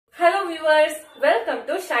viewers, welcome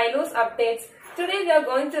to Shiloh's Updates. Today we are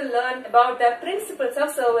going to learn about the principles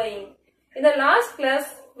of surveying. In the last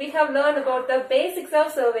class, we have learned about the basics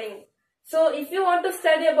of surveying. So if you want to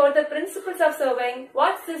study about the principles of surveying,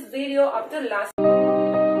 watch this video up to last.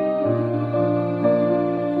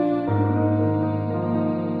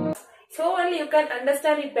 So only you can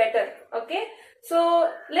understand it better. Okay.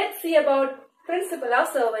 So let's see about principle of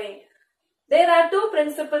surveying. There are two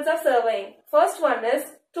principles of surveying. First one is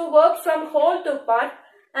to work from whole to part,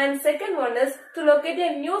 and second one is to locate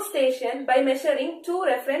a new station by measuring two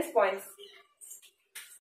reference points.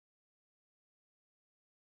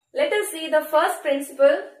 Let us see the first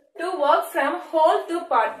principle, to work from whole to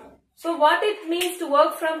part. So what it means to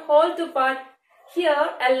work from whole to part? Here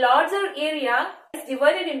a larger area is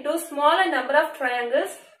divided into smaller number of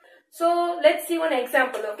triangles. So let's see one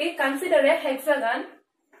example. Okay, consider a hexagon.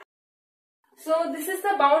 So this is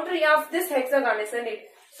the boundary of this hexagon, isn't it?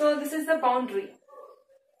 So this is the boundary.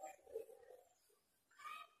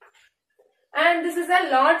 And this is a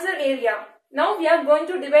larger area. Now we are going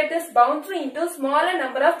to divide this boundary into smaller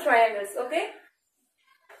number of triangles. Okay.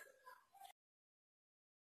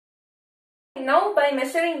 Now by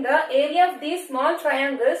measuring the area of these small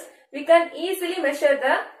triangles, we can easily measure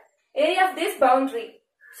the area of this boundary.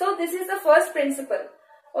 So this is the first principle.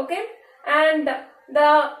 Okay. And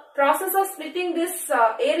the process of splitting this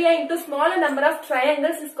area into smaller number of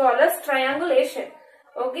triangles is called as triangulation.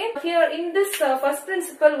 Okay. Here in this first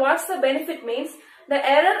principle, what's the benefit means? The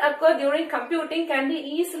error occurred during computing can be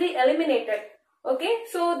easily eliminated. Okay.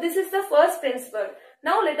 So this is the first principle.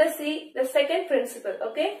 Now let us see the second principle.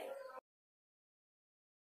 Okay.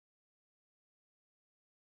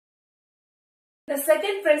 The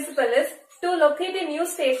second principle is to locate a new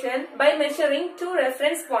station by measuring two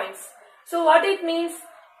reference points. So what it means?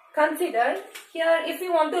 Consider here if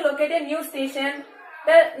you want to locate a new station,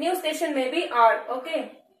 the new station may be R.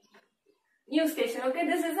 Okay. New station. Okay.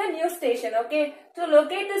 This is a new station. Okay. To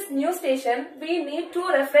locate this new station, we need two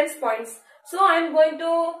reference points. So I am going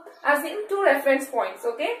to assume two reference points.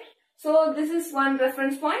 Okay. So this is one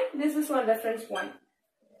reference point. This is one reference point.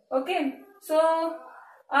 Okay. So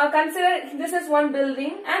consider this is one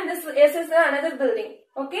building and this is another building.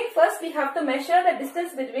 Okay. First we have to measure the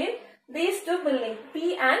distance between these two buildings,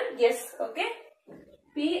 P and S. Okay.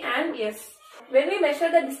 P and S. When we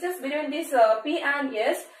measure the distance between these P and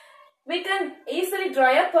S, we can easily draw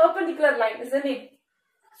a perpendicular line, isn't it?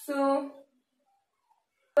 So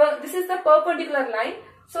this is the perpendicular line.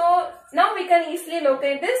 So now we can easily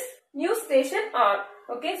locate this new station R.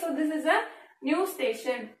 Okay. So this is a new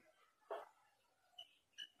station.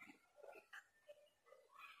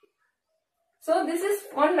 So this is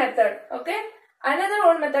one method. Okay. Another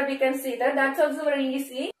one method we can see that's also very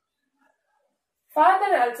easy.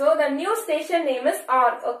 Further also the new station name is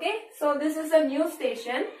R. Okay. So this is a new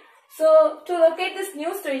station. So to locate this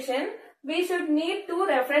new station, we should need two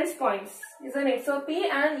reference points, isn't it? So P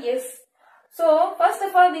and S. So first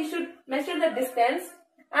of all we should measure the distance,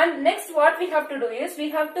 and next what we have to do is we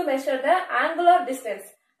have to measure the angular distance,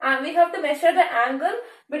 and we have to measure the angle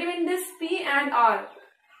between this P and R.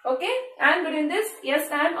 Okay. And between this S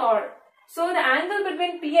and R. So the angle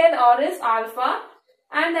between P and R is alpha,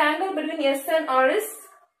 and the angle between S and R is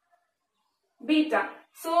beta.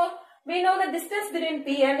 So we know the distance between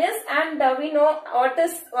P and S, and we know what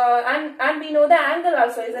is and we know the angle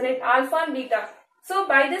also, isn't it? Alpha and beta. So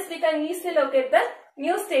by this we can easily locate the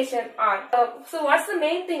new station R. So what's the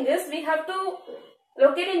main thing is we have to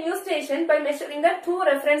locate a new station by measuring the two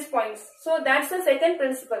reference points. So that's the second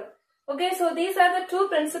principle. Okay. So these are the two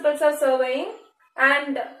principles of surveying,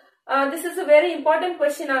 and this is a very important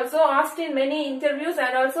question also asked in many interviews,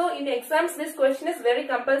 and also in exams this question is very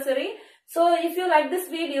compulsory. So if you like this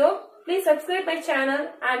video, please subscribe my channel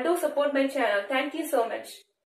and do support my channel. Thank you so much.